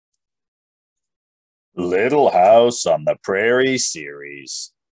Little House on the Prairie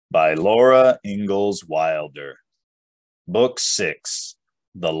series by Laura Ingalls Wilder. Book 6,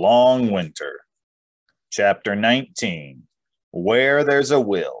 The Long Winter. Chapter 19, Where There's a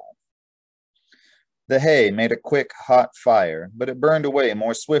Will. The hay made a quick, hot fire, but it burned away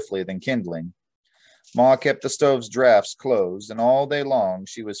more swiftly than kindling. Ma kept the stove's drafts closed, and all day long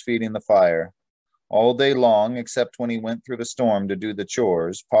she was feeding the fire. All day long, except when he went through the storm to do the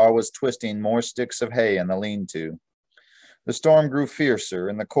chores, Pa was twisting more sticks of hay in the lean-to. The storm grew fiercer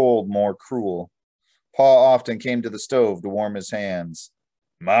and the cold more cruel. Pa often came to the stove to warm his hands.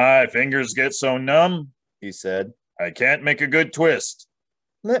 "My fingers get so numb," he said. "I can't make a good twist."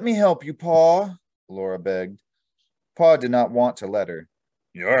 "Let me help you, Pa," Laura begged. Pa did not want to let her.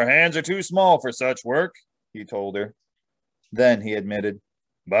 "Your hands are too small for such work," he told her. Then he admitted,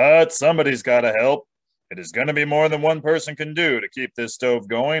 "But somebody's got to help. It is going to be more than one person can do to keep this stove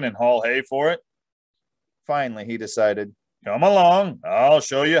going and haul hay for it." Finally, he decided, "Come along, I'll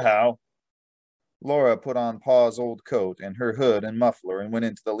show you how." Laura put on Pa's old coat and her hood and muffler and went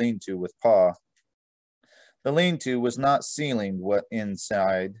into the lean-to with Pa. The lean-to was not ceilinged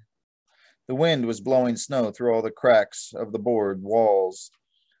inside. The wind was blowing snow through all the cracks of the board walls.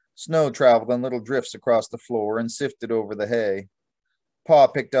 Snow traveled in little drifts across the floor and sifted over the hay. Pa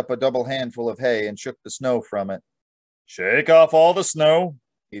picked up a double handful of hay and shook the snow from it. "Shake off all the snow,"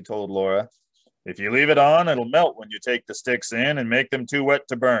 he told Laura. "If you leave it on, it'll melt when you take the sticks in and make them too wet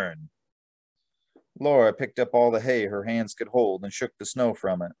to burn." Laura picked up all the hay her hands could hold and shook the snow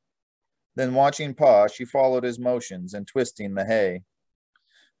from it. Then, watching Pa, she followed his motions in twisting the hay.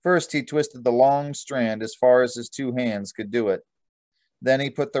 First, he twisted the long strand as far as his two hands could do it. Then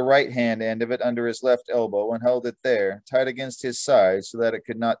he put the right hand end of it under his left elbow and held it there, tight against his side so that it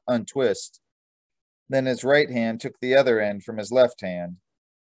could not untwist. Then his right hand took the other end from his left hand.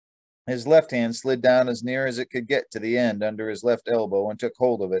 His left hand slid down as near as it could get to the end under his left elbow and took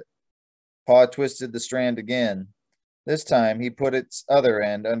hold of it. Pa twisted the strand again. This time he put its other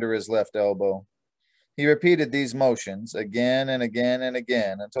end under his left elbow. He repeated these motions again and again and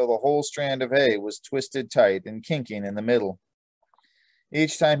again until the whole strand of hay was twisted tight and kinking in the middle.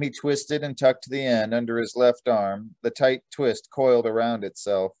 Each time he twisted and tucked the end under his left arm, the tight twist coiled around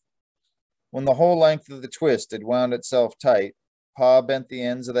itself. When the whole length of the twist had wound itself tight, Pa bent the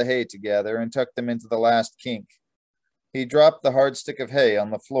ends of the hay together and tucked them into the last kink. He dropped the hard stick of hay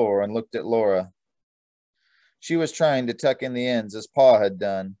on the floor and looked at Laura. She was trying to tuck in the ends as Pa had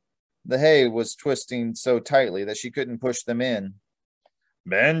done. The hay was twisting so tightly that she couldn't push them in.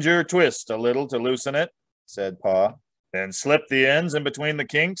 "Bend your twist a little to loosen it," said Pa. "Then slip the ends in between the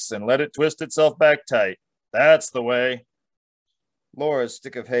kinks and let it twist itself back tight. That's the way." Laura's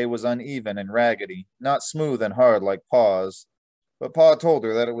stick of hay was uneven and raggedy, not smooth and hard like Pa's. But Pa told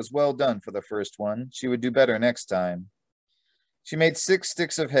her that it was well done for the first one. She would do better next time. She made 6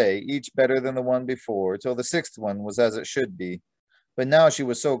 sticks of hay, each better than the one before, till the 6th one was as it should be. But now she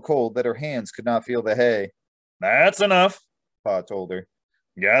was so cold that her hands could not feel the hay. "That's enough," Pa told her.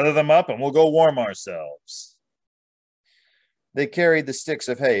 "Gather them up and we'll go warm ourselves." They carried the sticks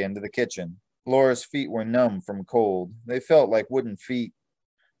of hay into the kitchen. Laura's feet were numb from cold. They felt like wooden feet.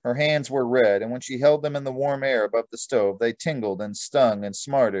 Her hands were red, and when she held them in the warm air above the stove, they tingled and stung and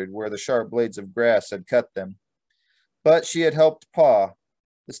smarted where the sharp blades of grass had cut them. But she had helped Pa.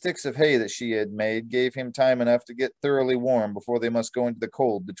 The sticks of hay that she had made gave him time enough to get thoroughly warm before they must go into the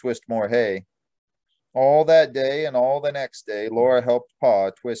cold to twist more hay. All that day and all the next day, Laura helped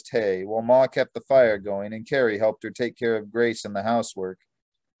Pa twist hay, while Ma kept the fire going and Carrie helped her take care of Grace in the housework.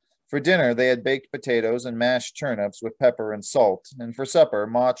 For dinner, they had baked potatoes and mashed turnips with pepper and salt, and for supper,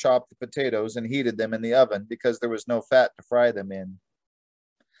 Ma chopped the potatoes and heated them in the oven because there was no fat to fry them in.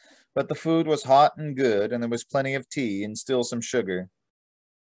 But the food was hot and good, and there was plenty of tea and still some sugar.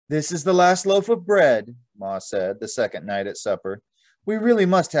 "This is the last loaf of bread," Ma said the second night at supper. "We really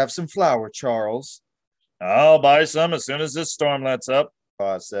must have some flour, Charles." "I'll buy some as soon as this storm lets up,"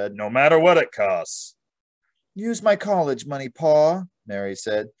 Pa said, "no matter what it costs." "Use my college money, Pa," Mary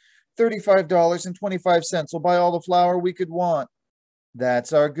said. $35.25 will buy all the flour we could want."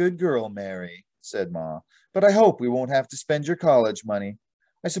 "That's our good girl, Mary," said Ma. "But I hope we won't have to spend your college money.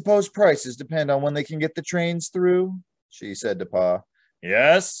 I suppose prices depend on when they can get the trains through," she said to Pa.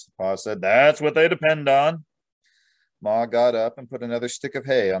 "Yes," Pa said, "that's what they depend on." Ma got up and put another stick of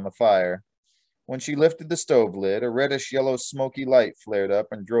hay on the fire. When she lifted the stove lid, a reddish-yellow smoky light flared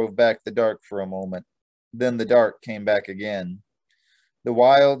up and drove back the dark for a moment. Then the dark came back again. The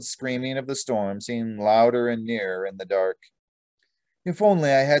wild screaming of the storm seemed louder and nearer in the dark. "If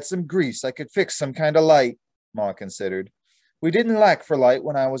only I had some grease, I could fix some kind of light," Ma considered. We didn't lack for light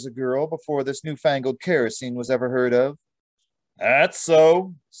when I was a girl, before this newfangled kerosene was ever heard of. That's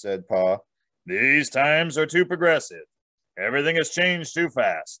so, said Pa. These times are too progressive. Everything has changed too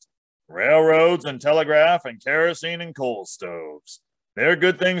fast. Railroads and telegraph and kerosene and coal stoves. They're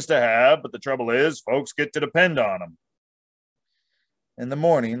good things to have, but the trouble is, folks get to depend on them. In the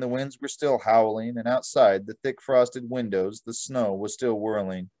morning, the winds were still howling, and outside the thick frosted windows, the snow was still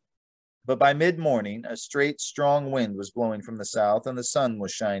whirling. But by mid-morning, a straight, strong wind was blowing from the south, and the sun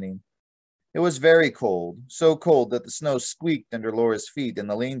was shining. It was very cold, so cold that the snow squeaked under Laura's feet in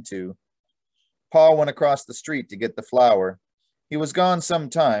the lean-to. Pa went across the street to get the flour. He was gone some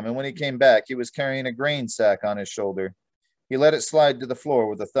time, and when he came back, he was carrying a grain sack on his shoulder. He let it slide to the floor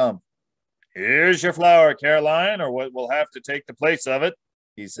with a thump. Here's your flour, Caroline, or what will have to take the place of it,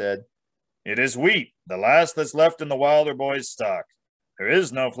 he said. It is wheat, the last that's left in the Wilder boys' stock. There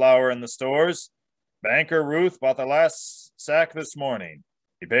is no flour in the stores. Banker Ruth bought the last sack this morning.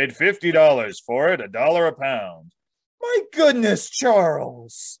 He paid $50 for it, $1 a pound. My goodness,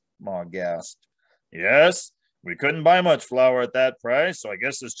 Charles, Ma gasped. Yes, we couldn't buy much flour at that price, so I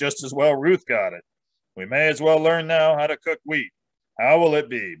guess it's just as well Ruth got it. We may as well learn now how to cook wheat. How will it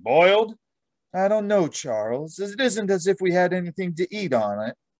be, boiled? I don't know, Charles. It isn't as if we had anything to eat on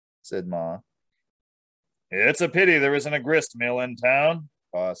it, said Ma. It's a pity there isn't a grist mill in town,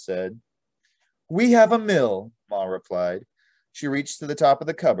 Pa said. We have a mill, Ma replied. She reached to the top of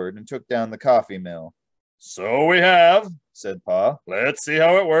the cupboard and took down the coffee mill. So we have, said Pa. Let's see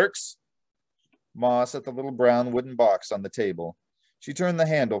how it works. Ma set the little brown wooden box on the table. She turned the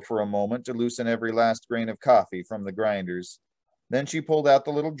handle for a moment to loosen every last grain of coffee from the grinders. Then she pulled out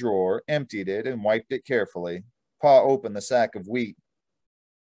the little drawer, emptied it, and wiped it carefully. Pa opened the sack of wheat.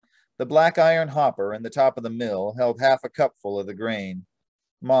 The black iron hopper in the top of the mill held half a cupful of the grain.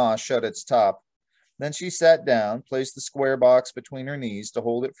 Ma shut its top. Then she sat down, placed the square box between her knees to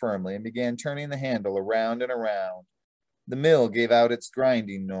hold it firmly, and began turning the handle around and around. The mill gave out its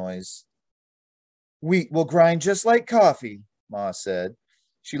grinding noise. Wheat will grind just like coffee, Ma said.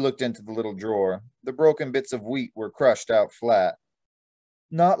 She looked into the little drawer. The broken bits of wheat were crushed out flat.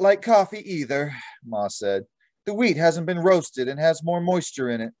 Not like coffee either, Ma said. The wheat hasn't been roasted and has more moisture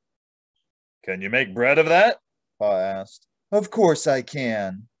in it. Can you make bread of that? Pa asked. Of course I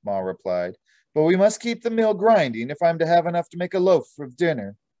can, Ma replied. But we must keep the mill grinding if I'm to have enough to make a loaf for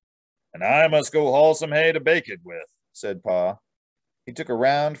dinner. And I must go haul some hay to bake it with, said Pa. He took a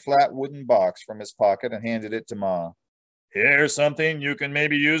round, flat wooden box from his pocket and handed it to Ma. Here's something you can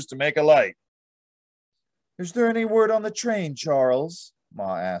maybe use to make a light. Is there any word on the train, Charles?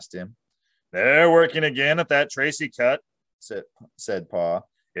 Ma asked him. They're working again at that Tracy cut, said Pa.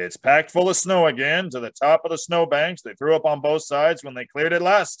 It's packed full of snow again to the top of the snowbanks they threw up on both sides when they cleared it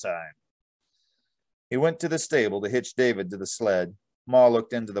last time. He went to the stable to hitch David to the sled. Ma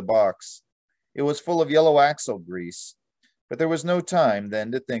looked into the box. It was full of yellow axle grease. But there was no time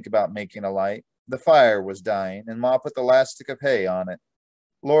then to think about making a light. The fire was dying, and Ma put the last stick of hay on it.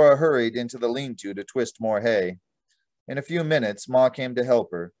 Laura hurried into the lean-to to twist more hay. In a few minutes, Ma came to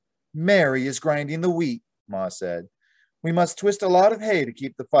help her. Mary is grinding the wheat, Ma said. We must twist a lot of hay to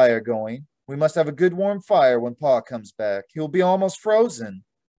keep the fire going. We must have a good warm fire when Pa comes back. He'll be almost frozen.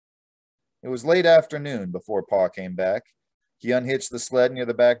 It was late afternoon before Pa came back. He unhitched the sled near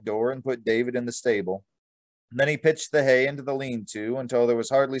the back door and put David in the stable. Then he pitched the hay into the lean-to until there was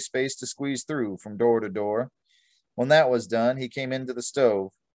hardly space to squeeze through from door to door. When that was done, he came into the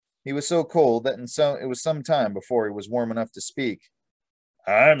stove. He was so cold that it was some time before he was warm enough to speak.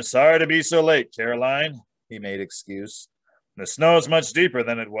 I'm sorry to be so late, Caroline, he made excuse. The snow's much deeper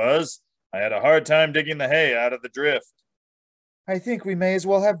than it was. I had a hard time digging the hay out of the drift. I think we may as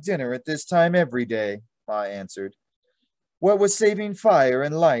well have dinner at this time every day, Ma answered. What with saving fire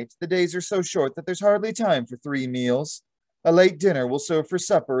and light, the days are so short that there's hardly time for 3 meals. A late dinner will serve for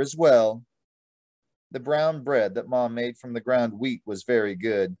supper as well. The brown bread that Ma made from the ground wheat was very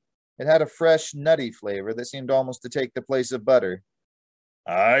good. It had a fresh, nutty flavor that seemed almost to take the place of butter.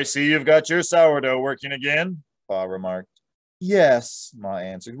 I see you've got your sourdough working again, Pa remarked. Yes, Ma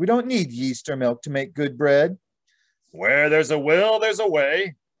answered. We don't need yeast or milk to make good bread. Where there's a will, there's a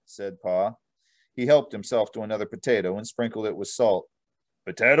way, said Pa. He helped himself to another potato and sprinkled it with salt.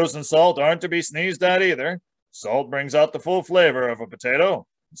 Potatoes and salt aren't to be sneezed at either. Salt brings out the full flavor of a potato.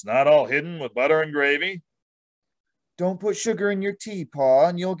 It's not all hidden with butter and gravy. Don't put sugar in your tea, Pa,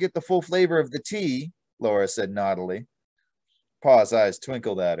 and you'll get the full flavor of the tea, Laura said naughtily. Pa's eyes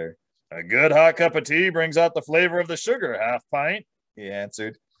twinkled at her. A good hot cup of tea brings out the flavor of the sugar, half pint, he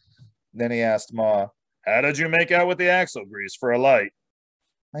answered. Then he asked Ma, how did you make out with the axle grease for a light?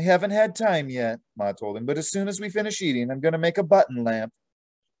 I haven't had time yet, Ma told him, but as soon as we finish eating, I'm going to make a button lamp.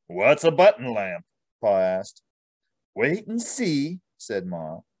 What's a button lamp? Pa asked. Wait and see, said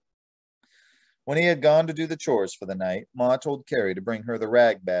Ma. When he had gone to do the chores for the night, Ma told Carrie to bring her the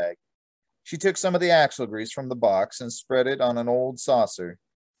rag bag. She took some of the axle grease from the box and spread it on an old saucer.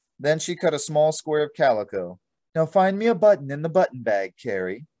 Then she cut a small square of calico. Now find me a button in the button bag,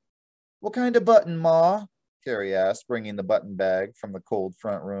 Carrie. What kind of button, Ma? Carrie asked, bringing the button bag from the cold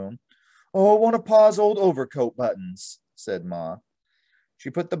front room. Oh, one of Pa's old overcoat buttons, said Ma. She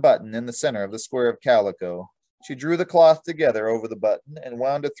put the button in the center of the square of calico. She drew the cloth together over the button and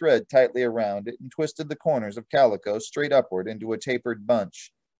wound a thread tightly around it and twisted the corners of calico straight upward into a tapered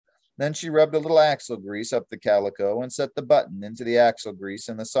bunch. Then she rubbed a little axle grease up the calico and set the button into the axle grease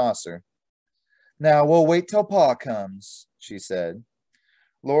in the saucer. Now we'll wait till Pa comes, she said.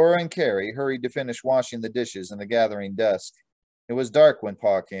 Laura and Carrie hurried to finish washing the dishes in the gathering dusk. It was dark when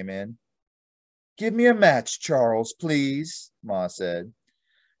Pa came in. Give me a match, Charles, please, Ma said.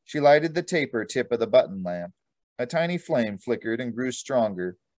 She lighted the taper tip of the button lamp. A tiny flame flickered and grew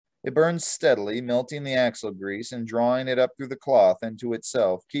stronger. It burned steadily, melting the axle grease and drawing it up through the cloth into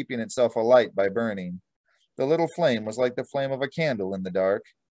itself, keeping itself alight by burning. The little flame was like the flame of a candle in the dark.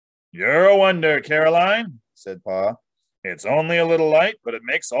 You're a wonder, Caroline, said Pa. It's only a little light, but it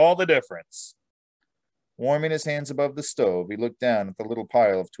makes all the difference. Warming his hands above the stove, he looked down at the little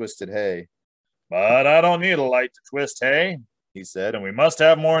pile of twisted hay. But I don't need a light to twist hay, he said, and we must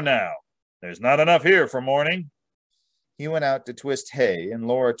have more now. There's not enough here for morning. He went out to twist hay, and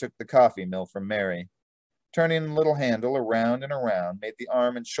Laura took the coffee mill from Mary. Turning the little handle around and around made the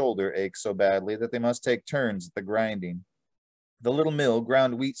arm and shoulder ache so badly that they must take turns at the grinding. The little mill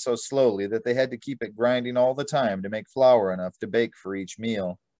ground wheat so slowly that they had to keep it grinding all the time to make flour enough to bake for each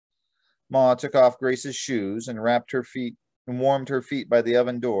meal. Ma took off Grace's shoes and warmed her feet by the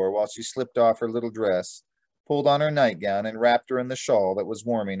oven door while she slipped off her little dress, pulled on her nightgown, and wrapped her in the shawl that was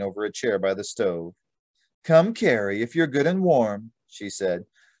warming over a chair by the stove. Come, Carrie, if you're good and warm, she said.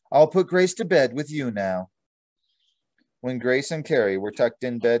 I'll put Grace to bed with you now. When Grace and Carrie were tucked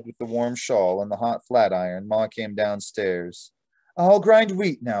in bed with the warm shawl and the hot flat iron, Ma came downstairs. I'll grind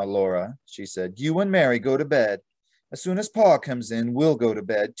wheat now, Laura, she said. You and Mary go to bed. As soon as Pa comes in, we'll go to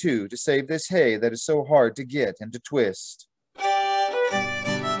bed, too, to save this hay that is so hard to get and to twist.